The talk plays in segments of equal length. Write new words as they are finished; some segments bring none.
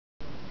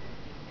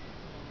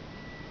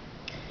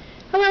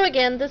Hello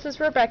again, this is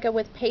Rebecca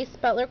with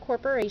PaceButler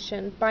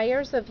Corporation,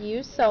 buyers of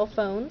used cell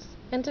phones,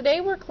 and today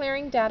we're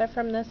clearing data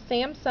from the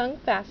Samsung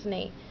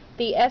Fascinate,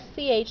 the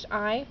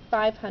SCHI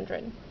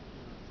 500.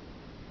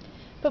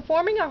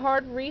 Performing a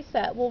hard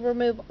reset will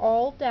remove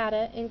all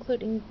data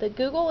including the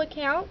Google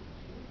account,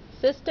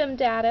 system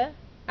data,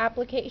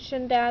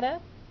 application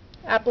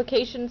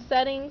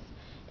settings,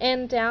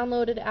 and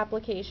downloaded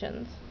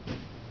applications.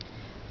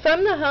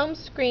 From the home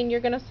screen, you're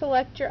going to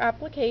select your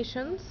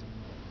applications.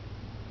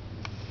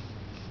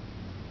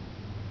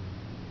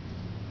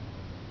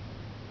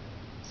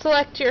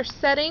 Select your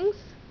settings.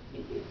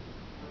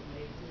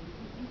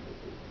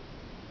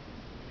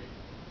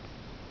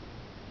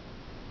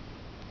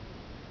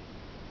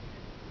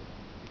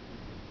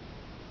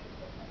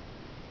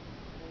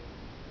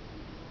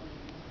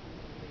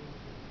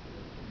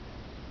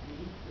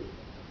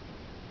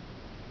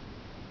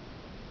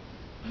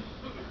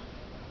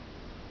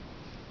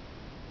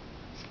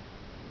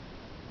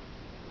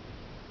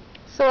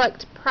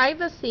 Select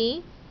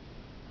privacy.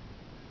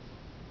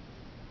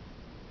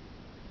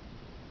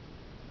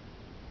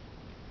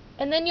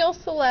 And then you'll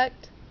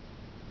select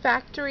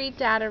Factory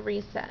Data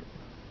Reset.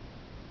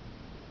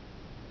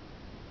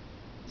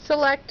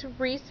 Select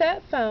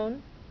Reset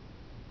Phone.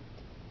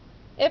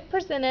 If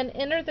presented,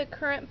 enter the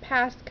current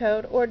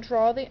passcode or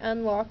draw the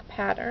unlock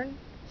pattern.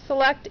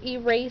 Select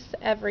Erase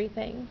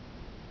Everything.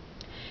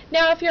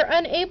 Now, if you're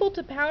unable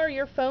to power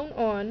your phone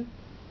on,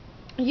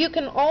 you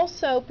can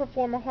also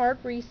perform a hard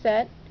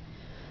reset.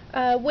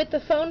 With the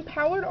phone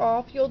powered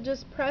off, you'll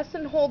just press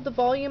and hold the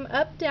volume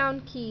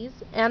up-down keys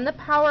and the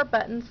power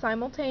button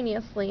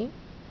simultaneously.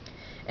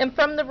 And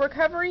from the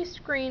recovery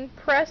screen,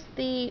 press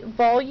the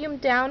volume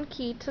down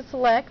key to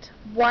select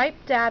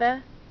Wipe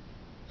Data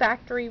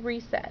Factory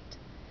Reset.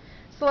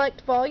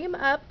 Select volume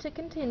up to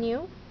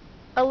continue.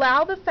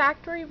 Allow the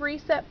factory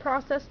reset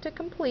process to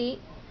complete.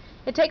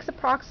 It takes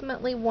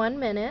approximately 1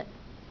 minute.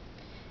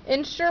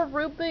 Ensure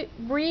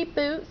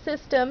Reboot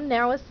System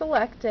now is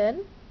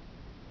selected.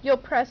 You'll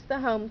press the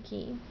home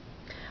key.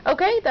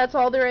 Okay, that's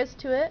all there is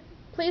to it.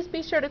 Please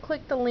be sure to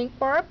click the link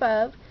bar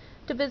above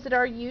to visit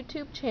our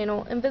YouTube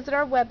channel and visit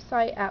our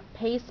website at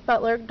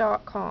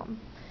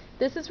PaceButler.com.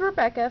 This is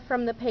Rebecca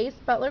from the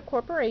PaceButler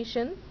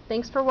Corporation.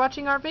 Thanks for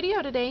watching our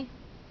video today.